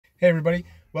Hey everybody,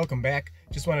 welcome back.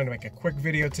 Just wanted to make a quick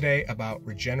video today about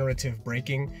regenerative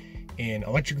braking in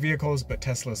electric vehicles, but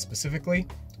Tesla specifically.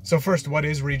 So first, what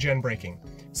is regen braking?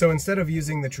 So instead of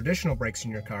using the traditional brakes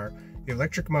in your car, the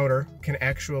electric motor can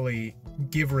actually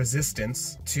give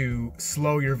resistance to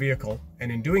slow your vehicle,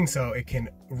 and in doing so, it can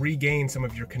regain some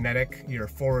of your kinetic, your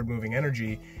forward-moving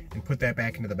energy, and put that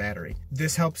back into the battery.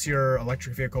 This helps your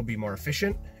electric vehicle be more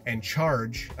efficient and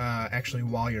charge actually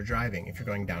while you're driving. If you're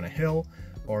going down a hill,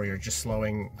 or you're just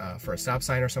slowing for a stop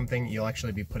sign or something, you'll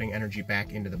actually be putting energy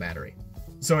back into the battery.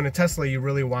 So in a Tesla, you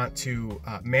really want to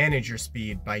manage your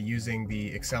speed by using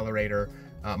the accelerator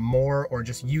more, or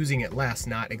just using it less,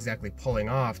 not exactly pulling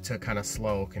off to kind of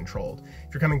slow controlled.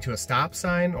 If you're coming to a stop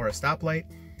sign or a stoplight,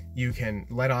 you can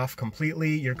let off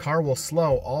completely. Your car will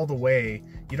slow all the way.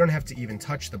 You don't have to even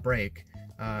touch the brake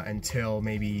until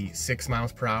maybe 6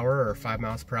 miles per hour or 5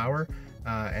 miles per hour.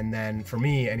 And then for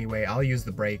me anyway, I'll use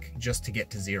the brake just to get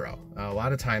to zero. A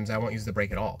lot of times I won't use the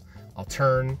brake at all. I'll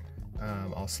turn,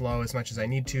 I'll slow as much as I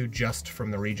need to just from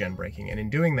the regen braking. And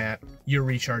in doing that, you're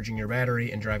recharging your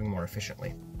battery and driving more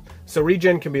efficiently. So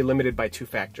regen can be limited by two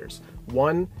factors.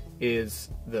 One is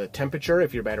the temperature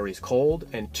if your battery's cold,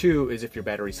 and two is if your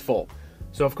battery's full.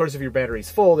 So of course, if your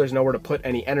battery's full, there's nowhere to put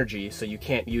any energy, so you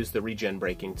can't use the regen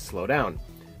braking to slow down.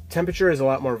 Temperature is a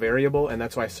lot more variable, and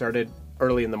that's why I started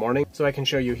early in the morning. So I can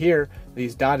show you here,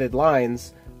 these dotted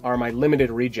lines are my limited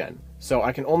regen. So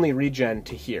I can only regen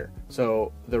to here.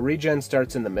 So the regen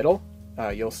starts in the middle.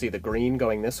 You'll see the green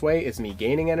going this way is me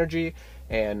gaining energy,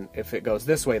 and if it goes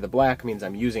this way, the black means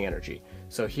I'm using energy.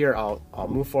 So here I'll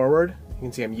move forward. You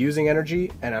can see I'm using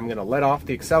energy, and I'm gonna let off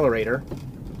the accelerator.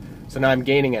 So now I'm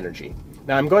gaining energy.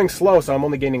 Now I'm going slow, so I'm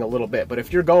only gaining a little bit, but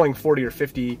if you're going 40 or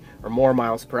 50 or more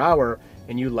miles per hour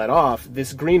and you let off,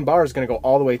 this green bar is gonna go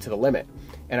all the way to the limit,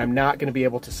 and I'm not gonna be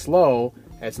able to slow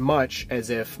as much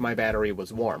as if my battery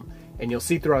was warm. And you'll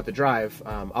see throughout the drive,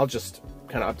 I'll just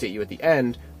kind of update you at the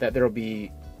end, that there'll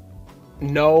be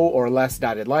no or less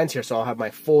dotted lines here, so I'll have my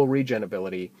full regen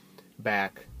ability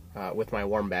back with my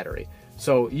warm battery.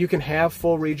 So you can have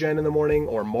full regen in the morning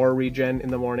or more regen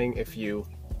in the morning if you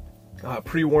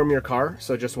pre-warm your car.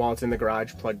 So just while it's in the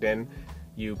garage plugged in,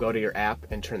 you go to your app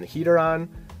and turn the heater on,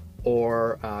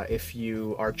 or if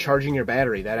you are charging your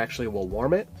battery, that actually will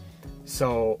warm it.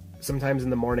 So sometimes in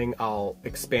the morning I'll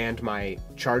expand my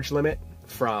charge limit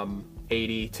from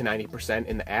 80 to 90%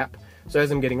 in the app. So as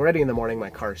I'm getting ready in the morning,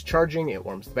 my car is charging, it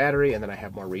warms the battery, and then I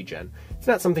have more regen. It's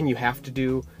not something you have to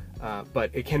do, but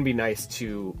it can be nice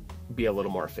to be a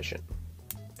little more efficient.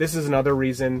 This is another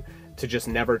reason to just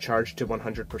never charge to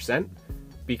 100%,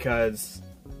 because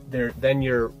then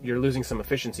you're losing some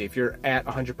efficiency. If you're at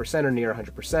 100% or near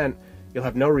 100%, you'll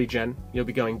have no regen, you'll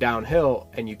be going downhill,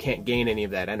 and you can't gain any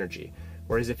of that energy.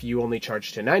 Whereas if you only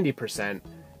charge to 90%,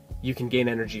 you can gain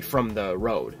energy from the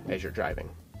road as you're driving.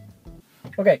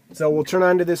 Okay, so we'll turn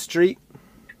onto this street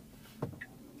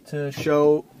to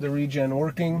show the regen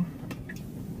working.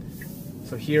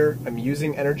 So here I'm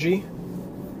using energy.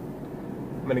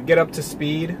 I'm gonna get up to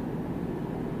speed,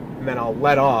 and then I'll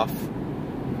let off.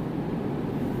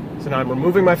 So now I'm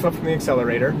removing my foot from the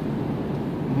accelerator,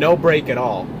 no brake at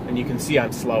all, and you can see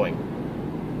I'm slowing.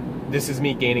 This is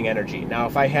me gaining energy. Now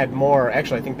if I had more,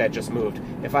 actually I think that just moved,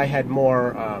 if I had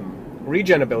more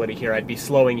regen ability here, I'd be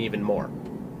slowing even more.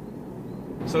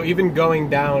 So even going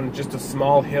down just a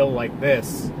small hill like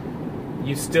this,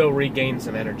 you still regain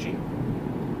some energy.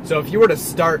 So if you were to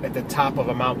start at the top of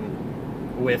a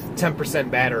mountain with 10%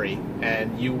 battery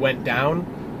and you went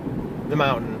down the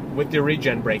mountain with your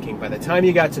regen braking, by the time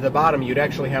you got to the bottom, you'd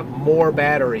actually have more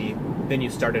battery than you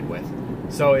started with.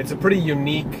 So it's a pretty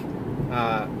unique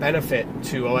benefit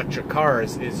to electric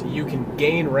cars, is you can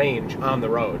gain range on the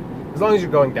road, as long as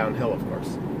you're going downhill, of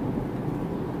course.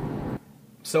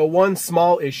 So one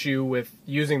small issue with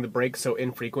using the brakes so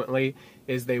infrequently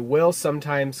is they will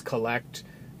sometimes collect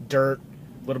dirt,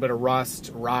 a little bit of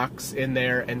rust, rocks in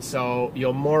there, and so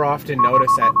you'll more often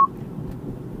notice that.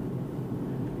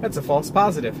 That's a false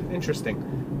positive. Interesting.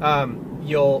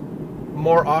 You'll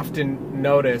more often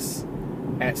notice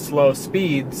at slow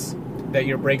speeds that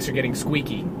your brakes are getting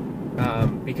squeaky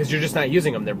because you're just not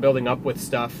using them. They're building up with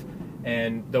stuff,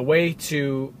 and the way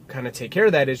to kind of take care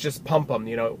of that is just pump them.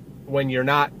 You know, when you're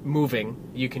not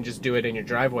moving, you can just do it in your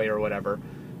driveway or whatever.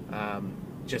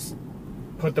 Just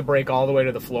put the brake all the way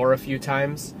to the floor a few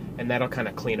times, and that'll kind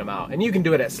of clean them out. And you can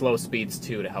do it at slow speeds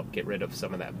too to help get rid of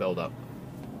some of that buildup.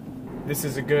 This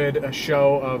is a good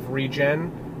show of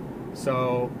regen.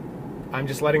 So I'm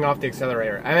just letting off the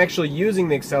accelerator. I'm actually using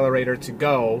the accelerator to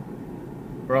go,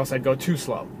 or else I'd go too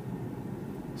slow.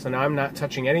 So now I'm not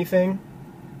touching anything.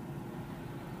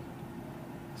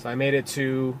 So I made it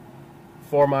to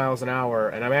 4 miles an hour,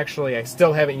 and I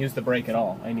still haven't used the brake at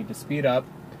all. I need to speed up.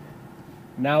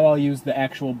 Now I'll use the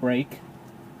actual brake,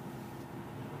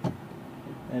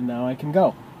 and now I can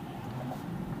go.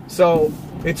 So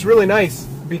it's really nice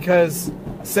because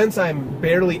since I'm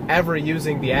barely ever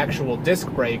using the actual disc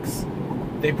brakes,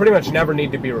 they pretty much never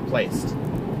need to be replaced.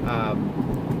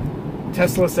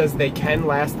 Tesla says they can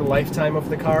last the lifetime of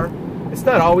the car. It's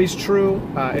not always true.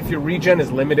 If your regen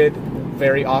is limited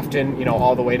very often, you know,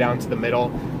 all the way down to the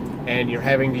middle, and you're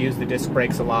having to use the disc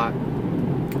brakes a lot,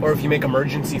 or if you make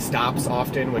emergency stops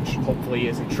often, which hopefully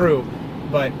isn't true,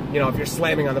 but, you know, if you're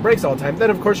slamming on the brakes all the time, then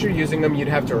of course you're using them, you'd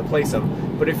have to replace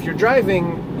them. But if you're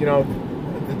driving, you know,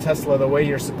 the Tesla the way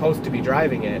you're supposed to be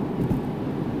driving it,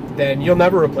 then you'll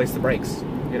never replace the brakes,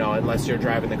 you know, unless you're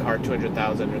driving the car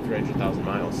 200,000 or 300,000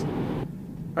 miles.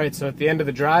 Alright, so at the end of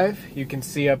the drive, you can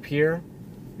see up here,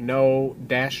 no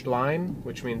dashed line,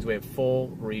 which means we have full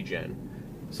regen.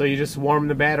 So you just warm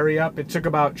the battery up. It took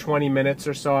about 20 minutes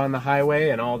or so on the highway,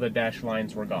 and all the dashed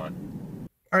lines were gone.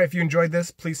 Alright, if you enjoyed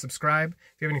this, please subscribe.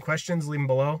 If you have any questions, leave them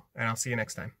below, and I'll see you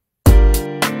next time.